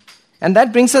been. And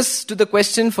that brings us to the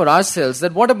question for ourselves,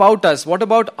 that what about us? What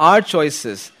about our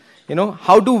choices?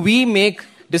 How do we make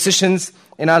decisions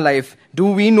in our life? Do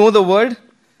we know the word?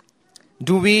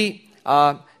 Do we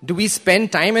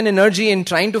spend time and energy in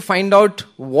trying to find out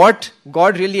what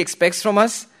God really expects from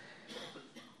us?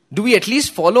 Do we at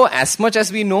least follow as much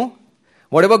as we know?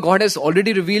 Whatever God has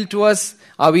already revealed to us,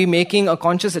 are we making a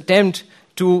conscious attempt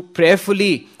to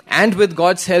prayerfully and with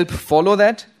God's help follow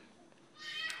that?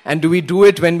 And do we do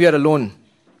it when we are alone?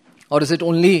 Or is it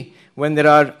only when there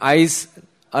are eyes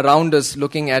around us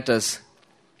looking at us?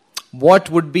 What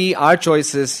would be our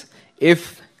choices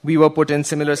if we were put in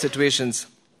similar situations?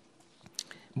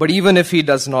 But even if he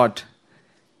does not,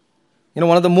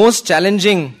 one of the most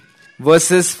challenging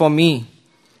verses for me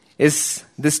is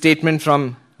this statement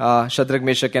from Shadrach,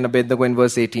 Meshach and Abednego in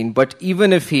verse 18. But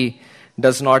even if he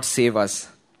does not save us,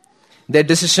 their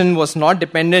decision was not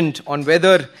dependent on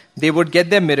whether they would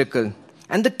get their miracle.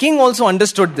 And the king also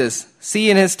understood this. See,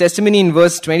 in his testimony in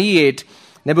verse 28,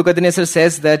 Nebuchadnezzar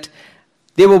says that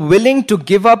they were willing to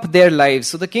give up their lives.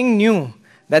 So the king knew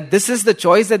that this is the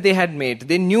choice that they had made.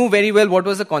 They knew very well what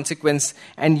was the consequence,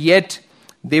 and yet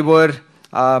they were.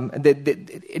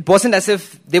 It wasn't as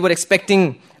if they were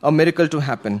expecting a miracle to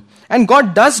happen. And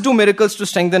God does do miracles to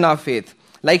strengthen our faith,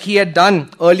 like He had done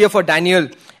earlier for Daniel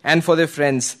and for their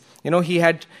friends. He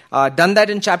had done that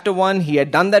in chapter 1. He had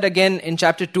done that again in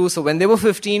chapter 2. So when they were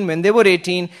 15, when they were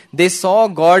 18, they saw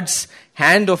God's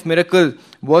hand of miracle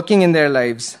working in their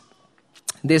lives.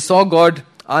 They saw God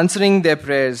answering their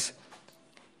prayers.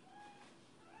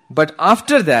 But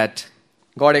after that,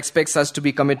 God expects us to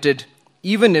be committed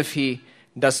even if He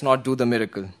does not do the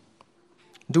miracle.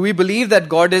 Do we believe that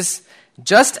God is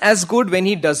just as good when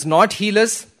He does not heal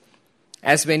us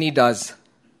as when He does?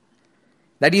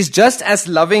 That He's just as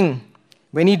loving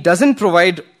when He doesn't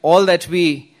provide all that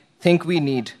we think we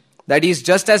need? That He's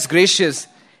just as gracious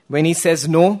when He says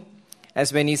no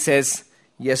as when He says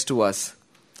yes to us?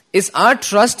 Is our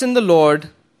trust in the Lord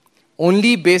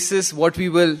only basis what we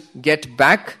will get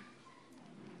back?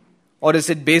 Or is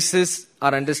it basis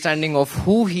our understanding of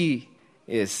who He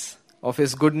is, of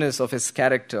His goodness, of His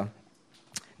character?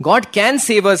 God can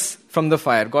save us from the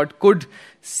fire. God could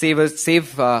save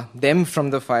them from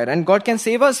the fire. And God can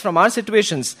save us from our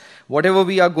situations, whatever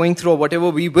we are going through or whatever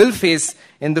we will face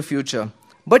in the future.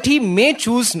 But He may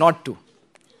choose not to.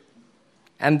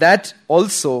 And that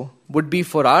also would be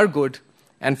for our good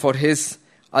and for His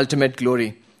ultimate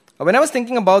glory. When I was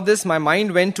thinking about this, my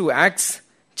mind went to Acts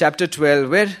chapter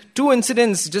 12, where two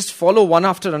incidents just follow one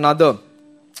after another.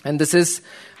 And this is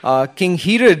King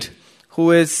Herod,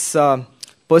 who is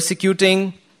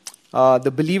persecuting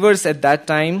the believers at that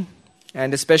time.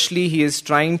 And especially he is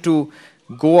trying to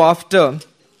go after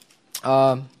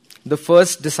the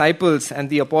first disciples and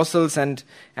the apostles and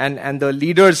the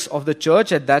leaders of the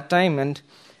church at that time. And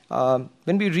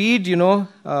when we read,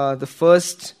 the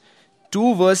first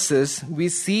two verses, we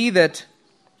see that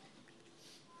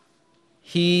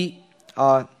he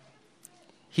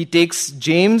takes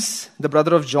James, the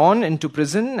brother of John, into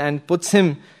prison and puts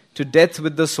him to death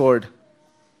with the sword.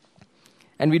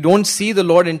 And we don't see the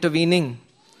Lord intervening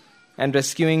and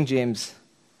rescuing James.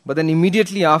 But then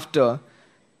immediately after,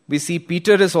 we see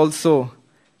Peter is also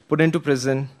put into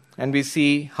prison, and we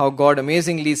see how God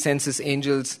amazingly sends his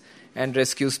angels and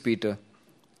rescues Peter.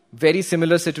 Very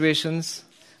similar situations,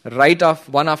 right off,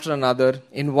 one after another.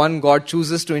 In one, God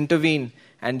chooses to intervene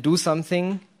and do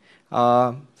something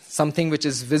which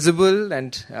is visible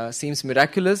and seems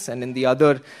miraculous, and in the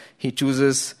other, he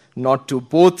chooses not to,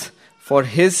 both for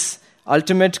his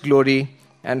ultimate glory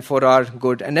and for our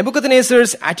good. And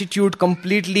Nebuchadnezzar's attitude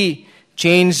completely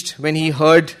changed when he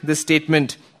heard this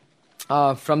statement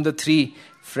from the three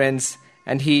friends.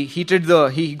 And he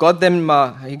got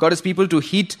his people to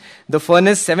heat the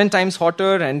furnace 7 times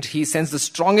hotter, and he sends the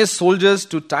strongest soldiers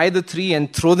to tie the three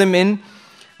and throw them in.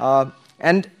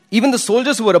 And even the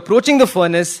soldiers who were approaching the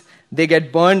furnace, they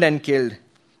get burned and killed.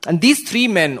 And these 3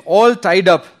 men, all tied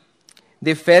up,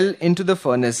 they fell into the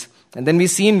furnace. And then we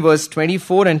see in verse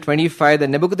 24 and 25 that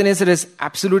Nebuchadnezzar is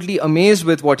absolutely amazed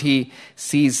with what he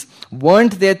sees.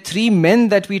 "Weren't there 3 men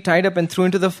that we tied up and threw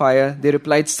into the fire?" They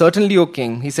replied, "Certainly, O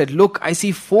king." He said, "Look, I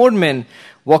see 4 men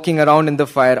walking around in the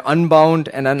fire, unbound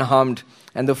and unharmed.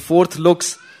 And the 4th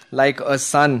looks like a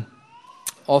son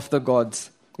of the gods."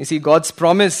 You see, God's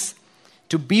promise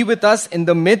to be with us in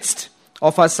the midst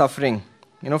of our suffering.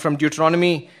 From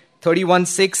Deuteronomy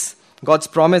 31:6, God's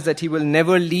promise that he will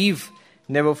never leave,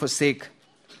 never forsake.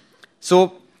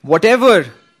 So whatever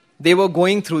they were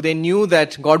going through, they knew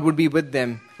that God would be with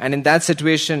them. And in that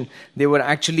situation, they were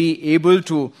actually able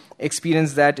to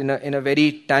experience that in a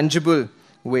very tangible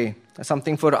way.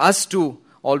 Something for us to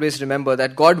always remember,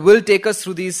 that God will take us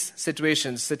through these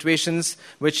situations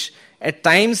which at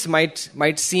times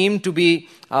might seem to be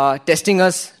testing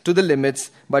us to the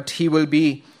limits, but he will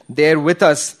be there with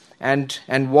us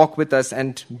and walk with us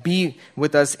and be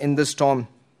with us in the storm.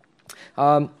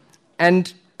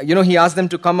 He asked them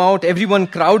to come out. Everyone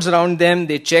crowds around them.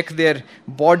 They check their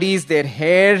bodies, their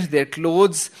hair, their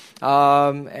clothes.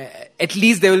 At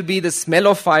least there will be the smell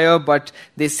of fire, but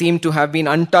they seem to have been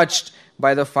untouched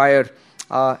by the fire.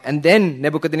 And then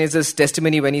Nebuchadnezzar's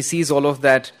testimony when he sees all of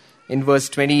that in verse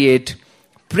 28.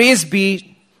 "Praise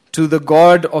be to the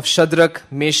God of Shadrach,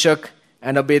 Meshach,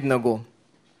 and Abednego."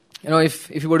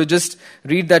 If you were to just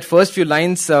read that first few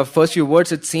lines, first few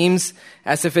words, it seems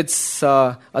as if it's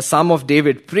a psalm of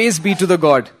David. Praise be to the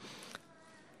God.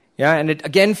 Yeah, and it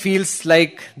again feels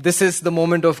like this is the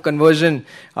moment of conversion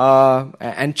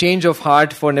and change of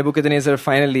heart for Nebuchadnezzar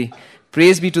finally.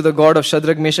 Praise be to the God of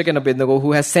Shadrach, Meshach, and Abednego,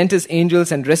 who has sent his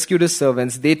angels and rescued his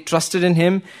servants. They trusted in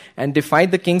him and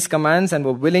defied the king's commands and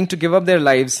were willing to give up their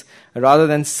lives rather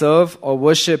than serve or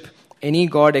worship any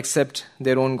God except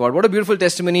their own God. What a beautiful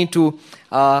testimony to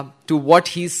what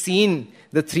he's seen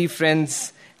the 3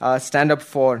 friends stand up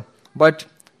for. But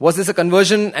was this a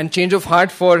conversion and change of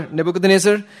heart for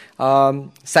Nebuchadnezzar?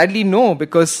 Sadly, no,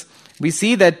 because we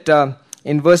see that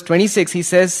in verse 26, he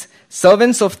says,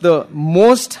 "Servants of the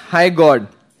Most High God."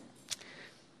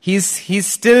 He's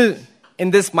still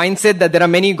in this mindset that there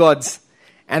are many gods,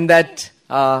 and that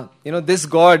this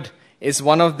God is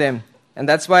one of them. And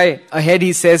that's why ahead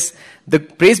he says, "The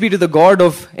praise be to the God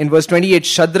of," in verse 28,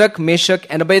 "Shadrach, Meshach,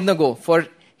 and Abednego." For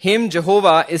him,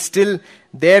 Jehovah is still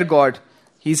their God.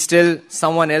 He's still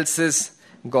someone else's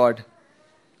God.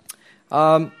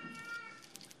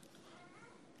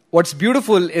 What's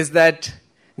beautiful is that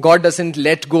God doesn't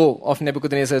let go of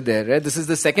Nebuchadnezzar there. Right? This is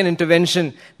the second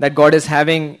intervention that God is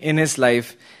having in his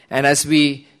life. And as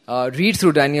we read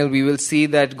through Daniel, we will see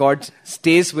that God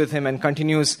stays with him and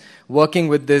continues working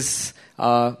with this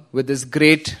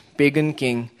great pagan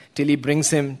king till he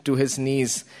brings him to his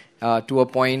knees to a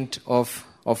point of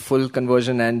full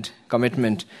conversion and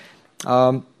commitment.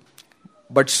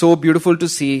 But so beautiful to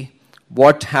see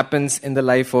what happens in the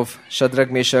life of Shadrach,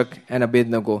 Meshach, and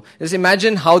Abednego. Just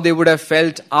imagine how they would have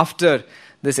felt after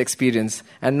this experience.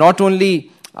 And not only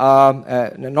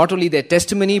their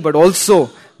testimony, but also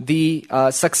the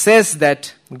success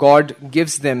that God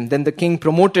gives them. Then the king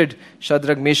promoted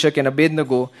Shadrach, Meshach, and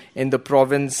Abednego in the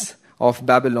province of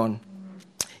Babylon.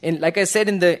 And like I said,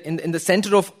 in the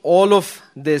center of all of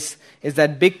this is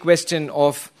that big question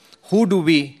of who do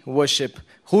we worship?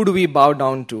 Who do we bow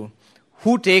down to?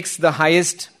 Who takes the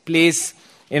highest place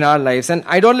in our lives? And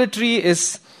idolatry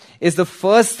is the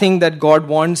first thing that God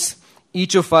wants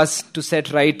each of us to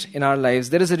set right in our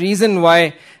lives. There is a reason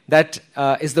why that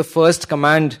is the first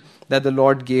command that the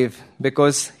Lord gave,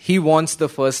 because he wants the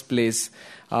first place.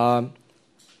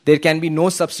 There can be no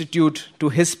substitute to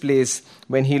his place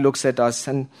when he looks at us.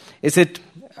 And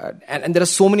and there are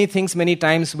so many things many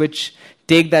times which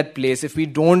take that place, if we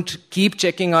don't keep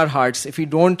checking our hearts, if we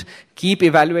don't keep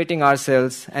evaluating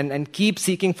ourselves and keep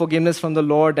seeking forgiveness from the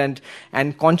Lord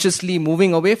and consciously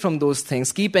moving away from those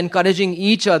things, keep encouraging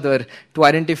each other to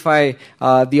identify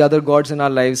the other gods in our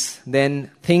lives, then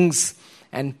things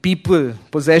and people,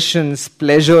 possessions,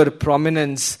 pleasure,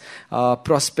 prominence,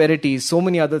 prosperity, so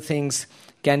many other things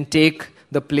can take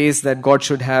the place that God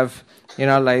should have in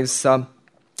our lives.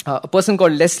 A person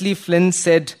called Leslie Flynn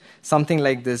said something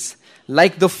like this: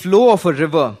 like the flow of a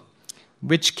river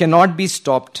which cannot be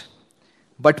stopped,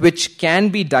 but which can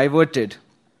be diverted,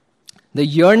 the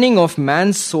yearning of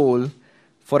man's soul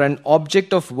for an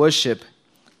object of worship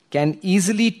can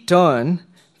easily turn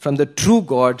from the true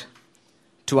God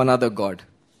to another God.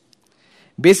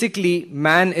 Basically,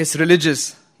 man is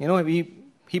religious.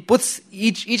 He puts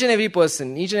each and every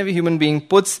person, each and every human being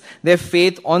puts their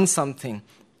faith on something.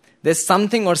 There's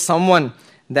something or someone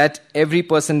that every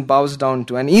person bows down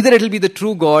to. And either it will be the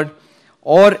true God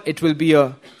or it will be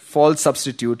a false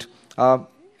substitute.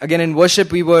 Again, in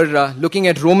worship, we were looking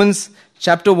at Romans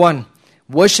chapter 1,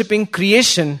 worshipping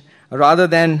creation rather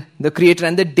than the Creator.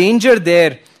 And the danger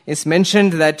there is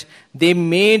mentioned that they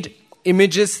made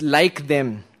images like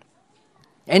them.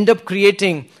 End up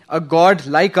creating a God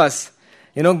like us.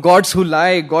 Gods who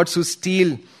lie, gods who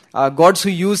steal, gods who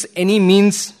use any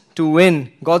means to win,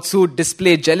 gods who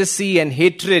display jealousy and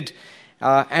hatred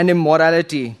and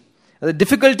immorality. The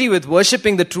difficulty with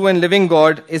worshipping the true and living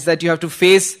God is that you have to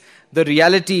face the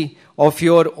reality of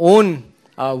your own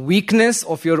weakness,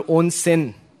 of your own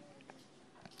sin.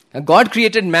 God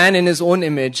created man in his own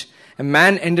image, and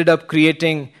man ended up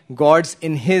creating gods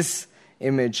in his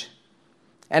image.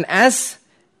 And as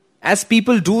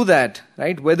people do that,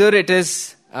 right, whether it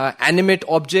is animate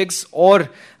objects or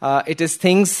it is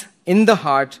things in the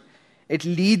heart, it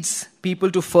leads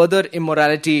people to further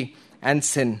immorality and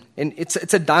sin. And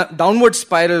it's a downward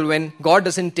spiral when God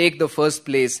doesn't take the first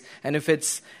place. And if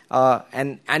it's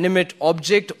an animate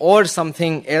object or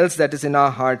something else that is in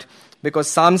our heart, because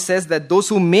Psalm says that those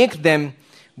who make them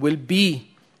will be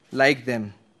like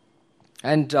them.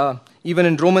 And even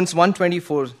in Romans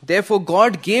 1:24, therefore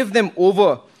God gave them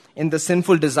over in the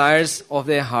sinful desires of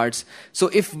their hearts. So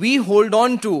if we hold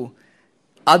on to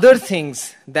other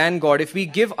things than God, if we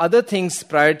give other things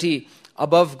priority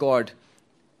above God,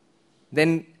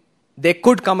 then there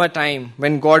could come a time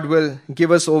when God will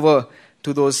give us over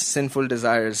to those sinful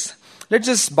desires. Let's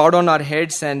just bow down our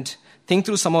heads and think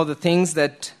through some of the things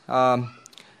that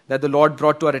the Lord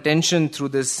brought to our attention through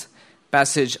this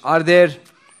passage. Are there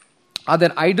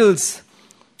idols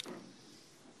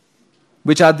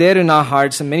which are there in our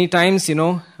hearts? And many times,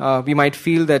 we might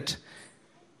feel that,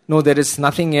 no, there is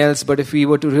nothing else. But if we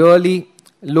were to really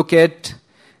look at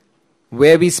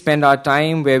where we spend our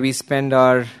time, where we spend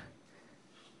our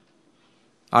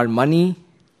money,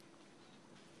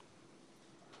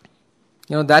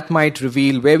 that might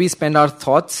reveal where we spend our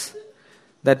thoughts,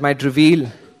 that might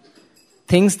reveal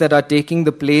things that are taking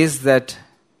the place that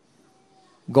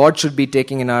God should be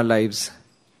taking in our lives.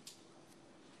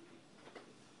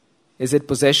 Is it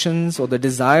possessions or the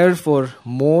desire for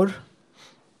more?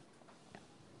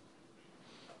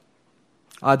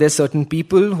 Are there certain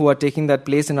people who are taking that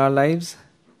place in our lives?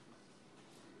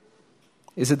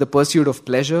 Is it the pursuit of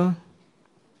pleasure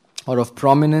or of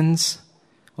prominence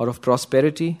or of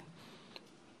prosperity?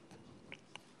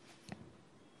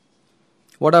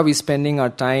 What are we spending our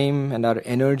time and our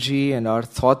energy and our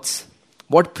thoughts?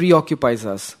 What preoccupies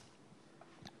us?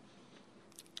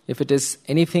 If it is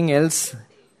anything else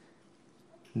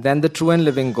than the true and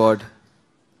living God,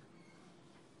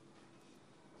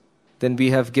 then we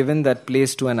have given that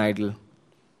place to an idol.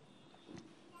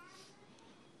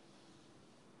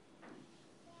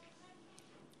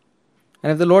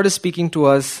 And if the Lord is speaking to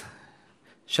us,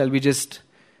 shall we just,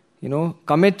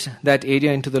 commit that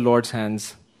area into the Lord's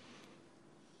hands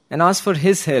and ask for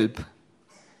His help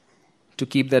to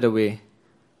keep that away?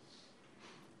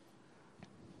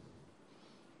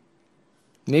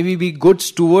 May we be good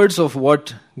stewards of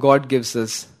what God gives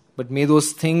us, but may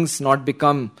those things not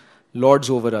become lords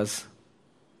over us.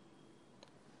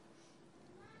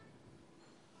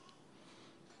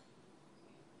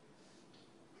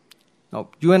 Now,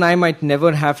 you and I might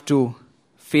never have to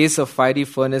face a fiery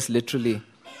furnace literally,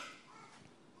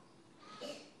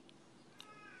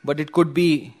 but it could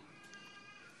be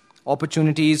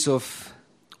opportunities of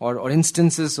or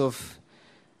instances of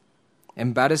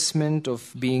embarrassment,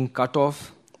 of being cut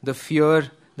off, the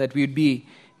fear that we'd be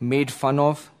made fun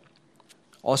of,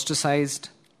 ostracized,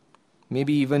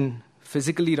 maybe even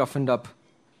physically roughened up.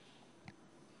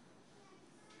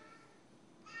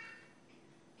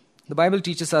 The Bible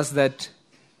teaches us that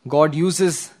God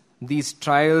uses these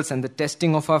trials and the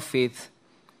testing of our faith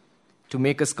to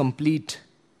make us complete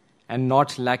and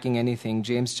not lacking anything.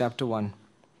 James chapter 1.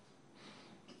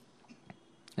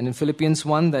 And in Philippians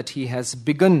 1, that He has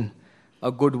begun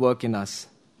a good work in us.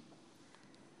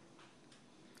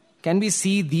 Can we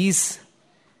see these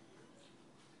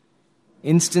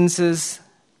instances,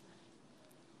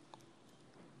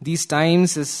 these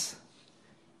times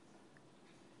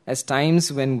as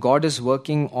times when God is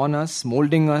working on us,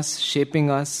 molding us, shaping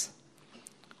us,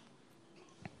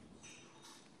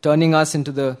 turning us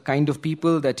into the kind of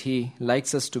people that He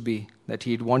likes us to be, that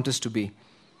He'd want us to be?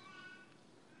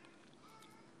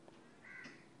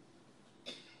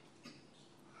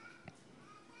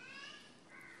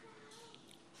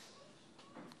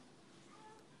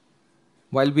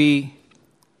 While we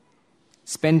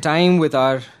spend time with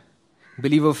our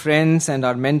believer friends and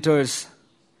our mentors,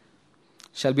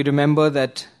 shall we remember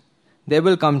that there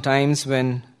will come times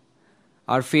when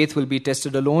our faith will be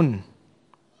tested alone.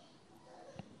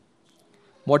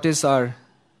 What is our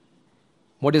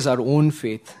own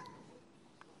faith?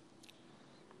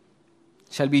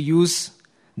 Shall we use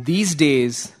these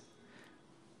days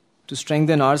to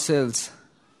strengthen ourselves,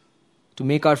 to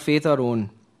make our faith our own?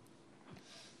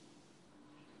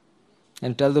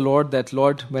 And tell the Lord that,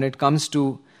 Lord, when it comes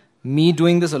to me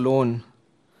doing this alone,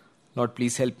 Lord,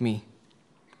 please help me.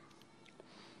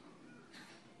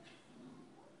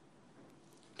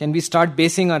 Can we start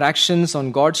basing our actions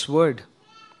on God's word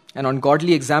and on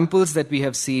godly examples that we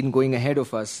have seen going ahead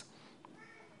of us?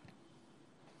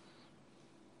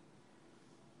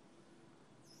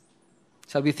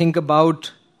 Shall we think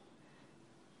about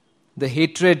the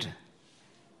hatred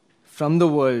from the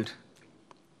world,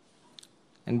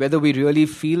 and whether we really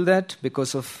feel that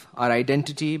because of our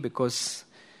identity, because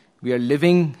we are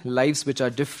living lives which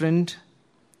are different,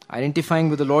 identifying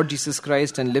with the Lord Jesus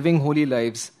Christ and living holy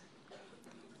lives?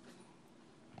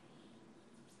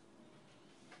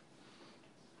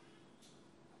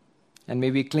 And may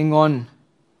we cling on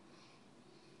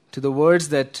to the words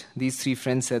that these three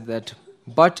friends said, that,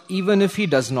 but even if He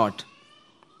does not,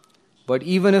 but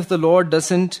even if the Lord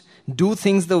doesn't do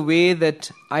things the way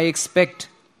that I expect,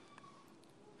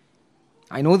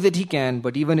 I know that He can,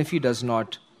 but even if He does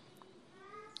not,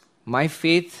 my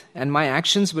faith and my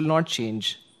actions will not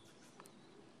change,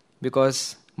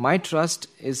 because my trust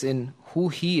is in who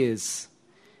He is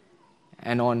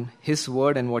and on His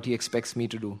word and what He expects me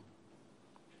to do.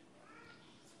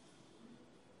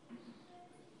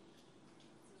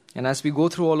 And as we go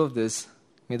through all of this,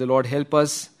 may the Lord help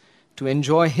us to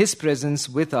enjoy His presence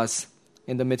with us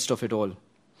in the midst of it all.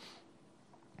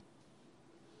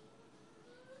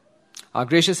 Our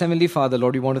gracious Heavenly Father,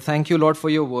 Lord, we want to thank You, Lord, for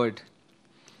Your word.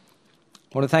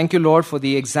 I want to thank You, Lord, for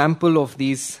the example of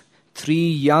these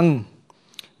three young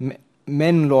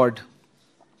men, Lord,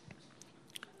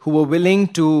 who were willing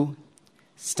to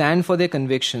stand for their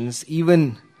convictions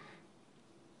even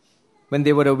when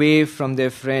they were away from their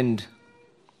friend,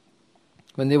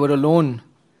 when they were alone.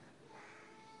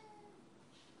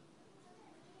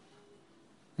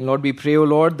 And Lord, we pray, O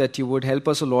Lord, that You would help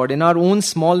us, O Lord, in our own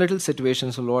small little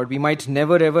situations, O Lord. We might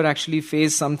never ever actually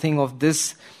face something of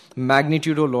this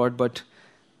magnitude, O Lord, but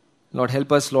Lord,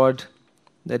 help us, Lord,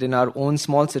 that in our own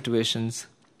small situations,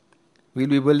 we'll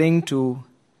be willing to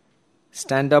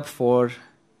stand up for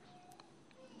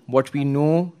what we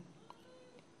know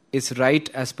is right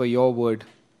as per Your word.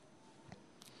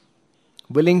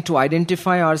 Willing to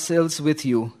identify ourselves with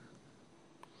You.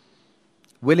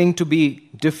 Willing to be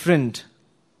different.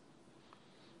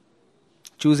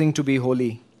 Choosing to be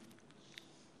holy.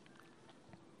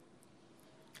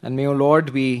 And may, O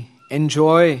Lord, we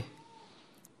enjoy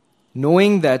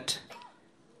knowing that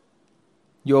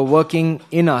You are working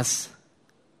in us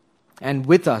and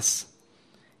with us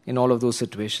in all of those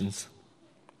situations.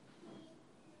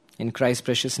 In Christ's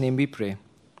precious name we pray.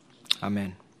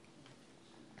 Amen.